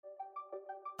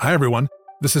Hi, everyone.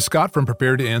 This is Scott from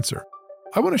Prepare to Answer.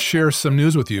 I want to share some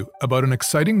news with you about an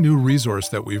exciting new resource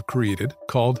that we've created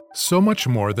called So Much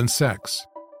More Than Sex.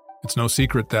 It's no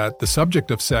secret that the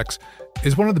subject of sex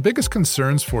is one of the biggest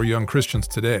concerns for young Christians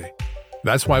today.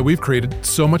 That's why we've created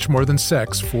So Much More Than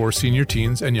Sex for senior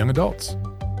teens and young adults.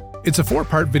 It's a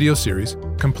 4-part video series,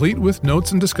 complete with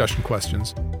notes and discussion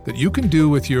questions that you can do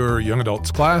with your young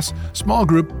adults class, small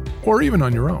group, or even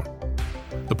on your own.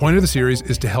 The point of the series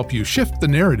is to help you shift the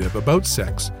narrative about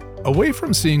sex away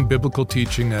from seeing biblical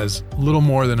teaching as little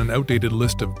more than an outdated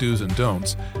list of do's and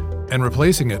don'ts, and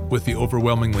replacing it with the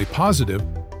overwhelmingly positive,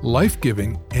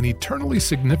 life-giving, and eternally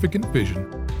significant vision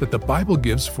that the Bible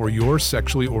gives for your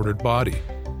sexually ordered body.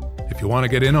 If you want to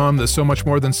get in on the So Much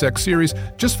More Than Sex series,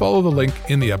 just follow the link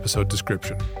in the episode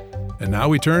description. And now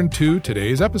we turn to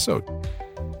today's episode.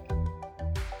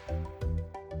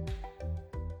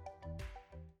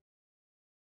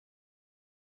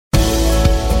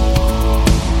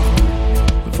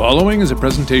 The following is a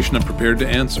presentation of Prepared to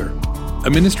Answer,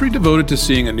 a ministry devoted to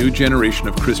seeing a new generation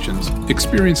of Christians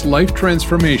experience life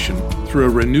transformation through a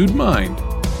renewed mind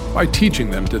by teaching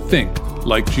them to think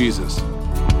like Jesus.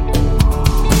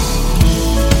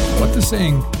 What does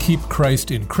saying, "keep Christ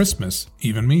in Christmas,"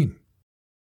 even mean?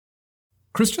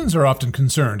 Christians are often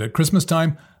concerned at Christmas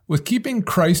time with keeping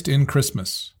Christ in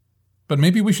Christmas. But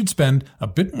maybe we should spend a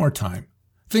bit more time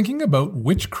thinking about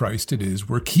which Christ it is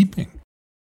we're keeping.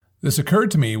 This occurred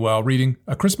to me while reading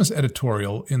a Christmas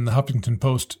editorial in the Huffington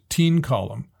Post teen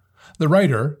column. The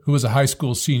writer, who was a high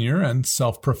school senior and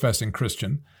self-professing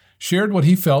Christian, shared what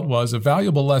he felt was a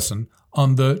valuable lesson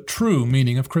on the true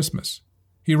meaning of Christmas.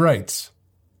 He writes,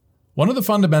 "One of the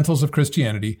fundamentals of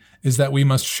Christianity is that we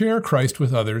must share Christ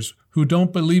with others who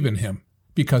don't believe in him,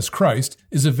 because Christ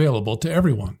is available to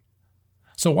everyone.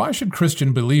 So why should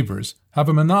Christian believers have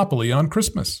a monopoly on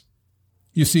Christmas?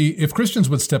 You see, if Christians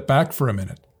would step back for a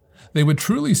minute, they would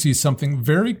truly see something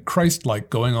very Christ-like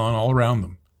going on all around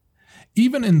them,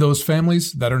 even in those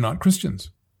families that are not Christians.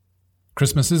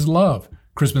 Christmas is love.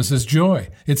 Christmas is joy.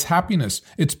 It's happiness.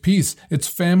 It's peace. It's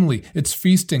family. It's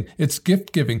feasting. It's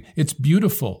gift-giving. It's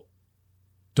beautiful.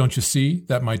 Don't you see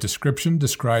that my description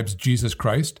describes Jesus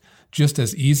Christ just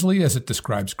as easily as it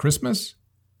describes Christmas?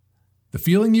 The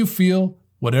feeling you feel,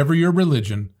 whatever your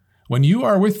religion, when you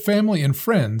are with family and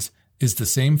friends is the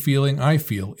same feeling I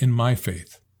feel in my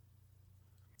faith."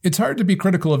 It's hard to be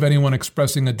critical of anyone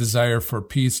expressing a desire for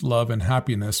peace, love, and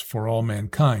happiness for all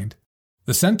mankind.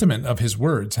 The sentiment of his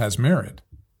words has merit.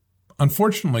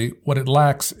 Unfortunately, what it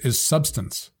lacks is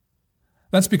substance.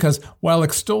 That's because, while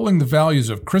extolling the values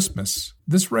of Christmas,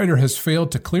 this writer has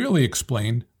failed to clearly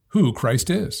explain who Christ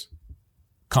is.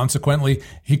 Consequently,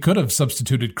 he could have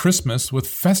substituted Christmas with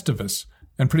Festivus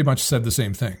and pretty much said the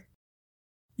same thing.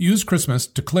 Use Christmas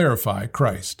to clarify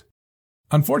Christ.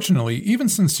 Unfortunately, even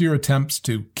sincere attempts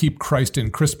to keep Christ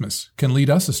in Christmas can lead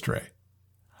us astray.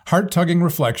 Heart-tugging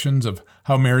reflections of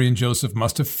how Mary and Joseph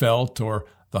must have felt or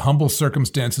the humble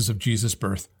circumstances of Jesus'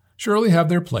 birth surely have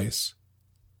their place,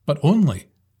 but only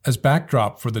as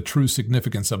backdrop for the true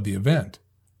significance of the event,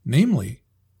 namely,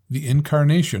 the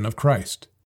incarnation of Christ.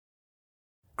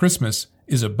 Christmas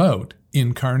is about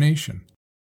incarnation.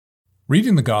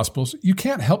 Reading the Gospels, you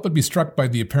can't help but be struck by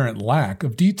the apparent lack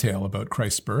of detail about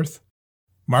Christ's birth.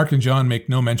 Mark and John make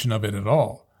no mention of it at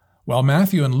all, while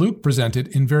Matthew and Luke present it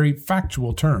in very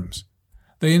factual terms.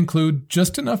 They include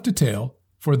just enough detail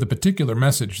for the particular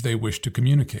message they wish to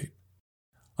communicate.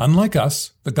 Unlike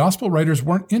us, the Gospel writers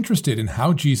weren't interested in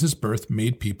how Jesus' birth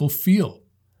made people feel.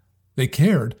 They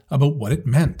cared about what it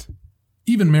meant.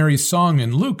 Even Mary's song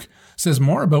in Luke says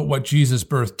more about what Jesus'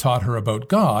 birth taught her about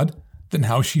God than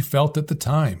how she felt at the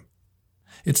time.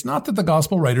 It's not that the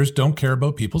Gospel writers don't care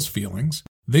about people's feelings.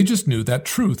 They just knew that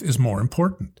truth is more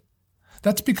important.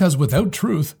 That's because without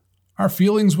truth, our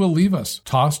feelings will leave us,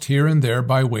 tossed here and there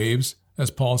by waves,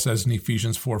 as Paul says in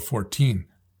Ephesians 4:14,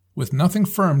 with nothing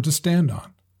firm to stand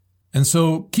on. And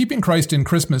so, keeping Christ in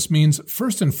Christmas means,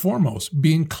 first and foremost,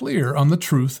 being clear on the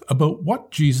truth about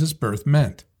what Jesus' birth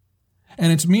meant.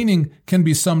 And its meaning can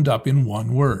be summed up in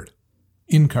one word: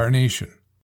 incarnation.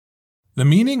 The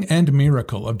meaning and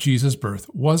miracle of Jesus' birth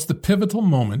was the pivotal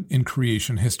moment in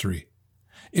creation history.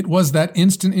 It was that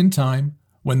instant in time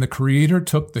when the Creator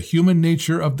took the human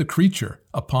nature of the creature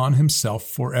upon himself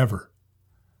forever.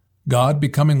 God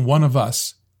becoming one of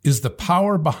us is the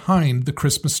power behind the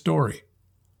Christmas story.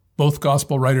 Both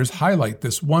Gospel writers highlight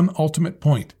this one ultimate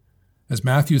point. As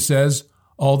Matthew says,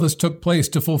 all this took place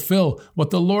to fulfill what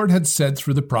the Lord had said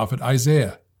through the prophet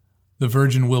Isaiah. The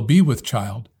virgin will be with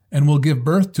child and will give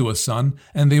birth to a son,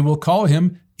 and they will call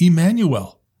him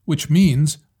Emmanuel, which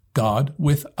means God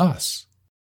with us.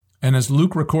 And as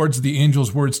Luke records the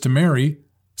angel's words to Mary,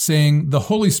 saying, "The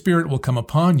Holy Spirit will come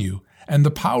upon you, and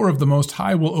the power of the Most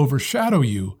High will overshadow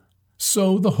you,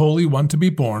 so the Holy One to be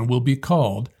born will be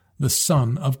called the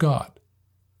Son of God."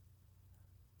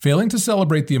 Failing to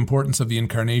celebrate the importance of the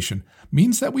Incarnation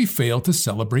means that we fail to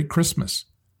celebrate Christmas.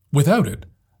 Without it,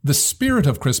 the spirit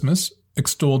of Christmas,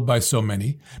 extolled by so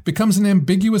many, becomes an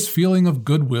ambiguous feeling of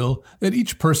goodwill that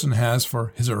each person has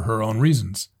for his or her own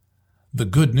reasons. The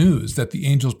good news that the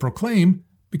angels proclaim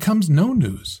becomes no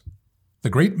news. The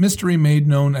great mystery made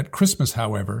known at Christmas,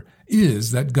 however,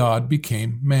 is that God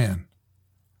became man.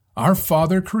 Our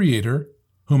Father Creator,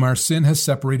 whom our sin has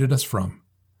separated us from,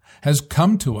 has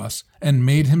come to us and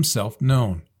made himself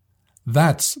known.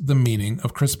 That's the meaning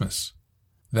of Christmas.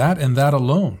 That and that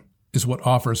alone is what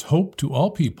offers hope to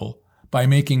all people by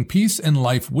making peace and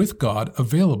life with God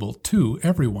available to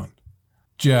everyone.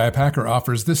 J.I. Packer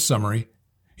offers this summary.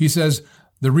 He says,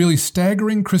 "The really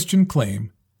staggering Christian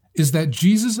claim is that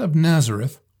Jesus of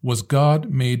Nazareth was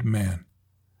God made man,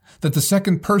 that the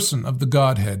second person of the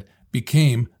Godhead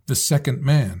became the second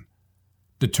man,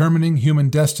 determining human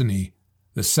destiny,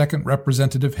 the second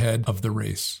representative head of the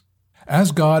race.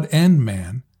 As God and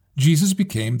man, Jesus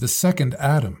became the second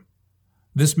Adam.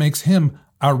 This makes him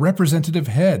our representative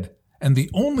head and the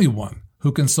only one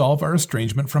who can solve our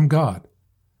estrangement from God.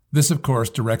 This, of course,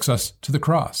 directs us to the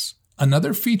cross,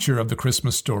 another feature of the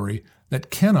Christmas story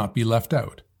that cannot be left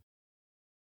out.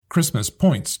 Christmas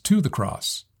points to the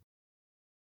cross.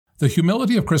 The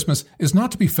humility of Christmas is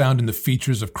not to be found in the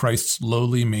features of Christ's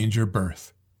lowly manger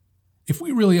birth. If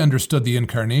we really understood the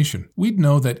Incarnation, we'd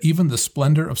know that even the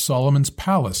splendor of Solomon's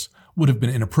palace would have been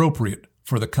inappropriate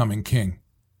for the coming king.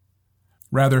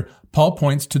 Rather, Paul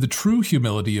points to the true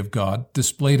humility of God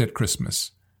displayed at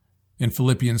Christmas. In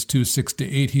Philippians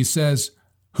 2:6-8, he says,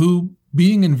 "Who,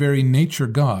 being in very nature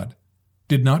God,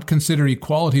 did not consider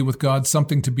equality with God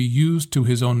something to be used to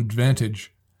his own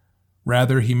advantage.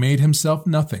 Rather, he made himself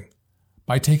nothing,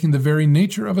 by taking the very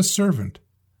nature of a servant,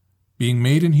 being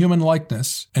made in human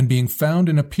likeness, and being found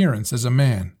in appearance as a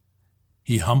man.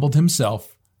 He humbled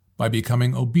himself by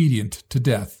becoming obedient to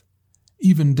death,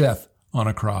 even death on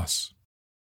a cross."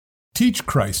 Teach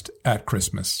Christ at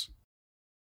Christmas.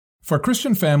 For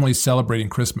Christian families celebrating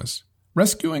Christmas,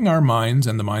 rescuing our minds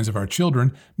and the minds of our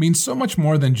children means so much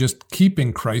more than just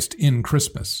keeping Christ in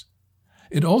Christmas.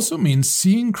 It also means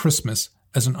seeing Christmas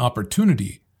as an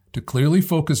opportunity to clearly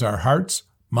focus our hearts,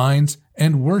 minds,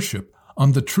 and worship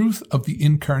on the truth of the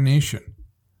Incarnation.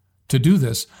 To do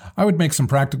this, I would make some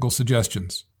practical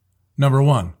suggestions. Number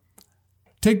 1,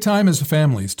 take time as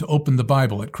families to open the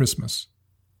Bible at Christmas.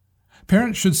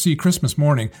 Parents should see Christmas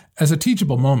morning as a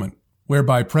teachable moment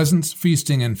whereby presents,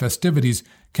 feasting, and festivities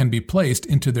can be placed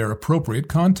into their appropriate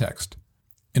context.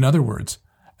 In other words,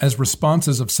 as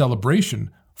responses of celebration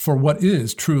for what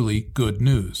is truly good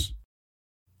news.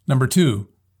 Number 2,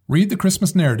 read the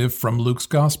Christmas narrative from Luke's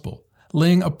Gospel,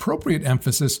 laying appropriate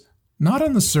emphasis not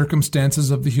on the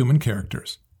circumstances of the human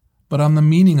characters, but on the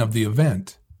meaning of the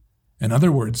event. In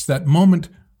other words, that moment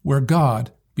where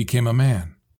God became a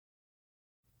man.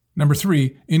 Number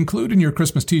 3, include in your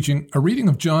Christmas teaching a reading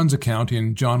of John's account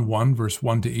in John 1, verse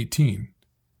 1-18.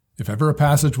 If ever a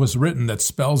passage was written that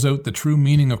spells out the true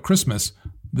meaning of Christmas,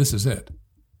 this is it.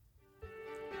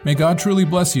 May God truly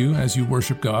bless you as you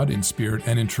worship God in spirit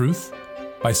and in truth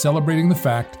by celebrating the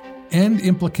fact and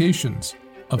implications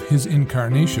of His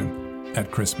incarnation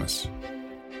at Christmas.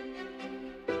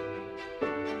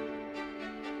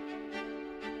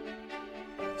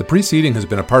 The preceding has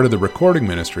been a part of the recording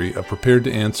ministry of Prepared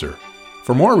to Answer.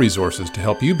 For more resources to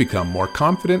help you become more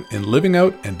confident in living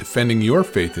out and defending your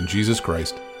faith in Jesus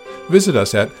Christ, visit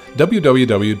us at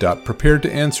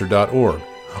www.preparedtoanswer.org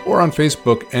or on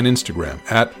Facebook and Instagram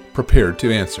at Prepared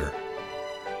to Answer.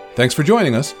 Thanks for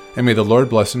joining us, and may the Lord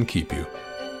bless and keep you.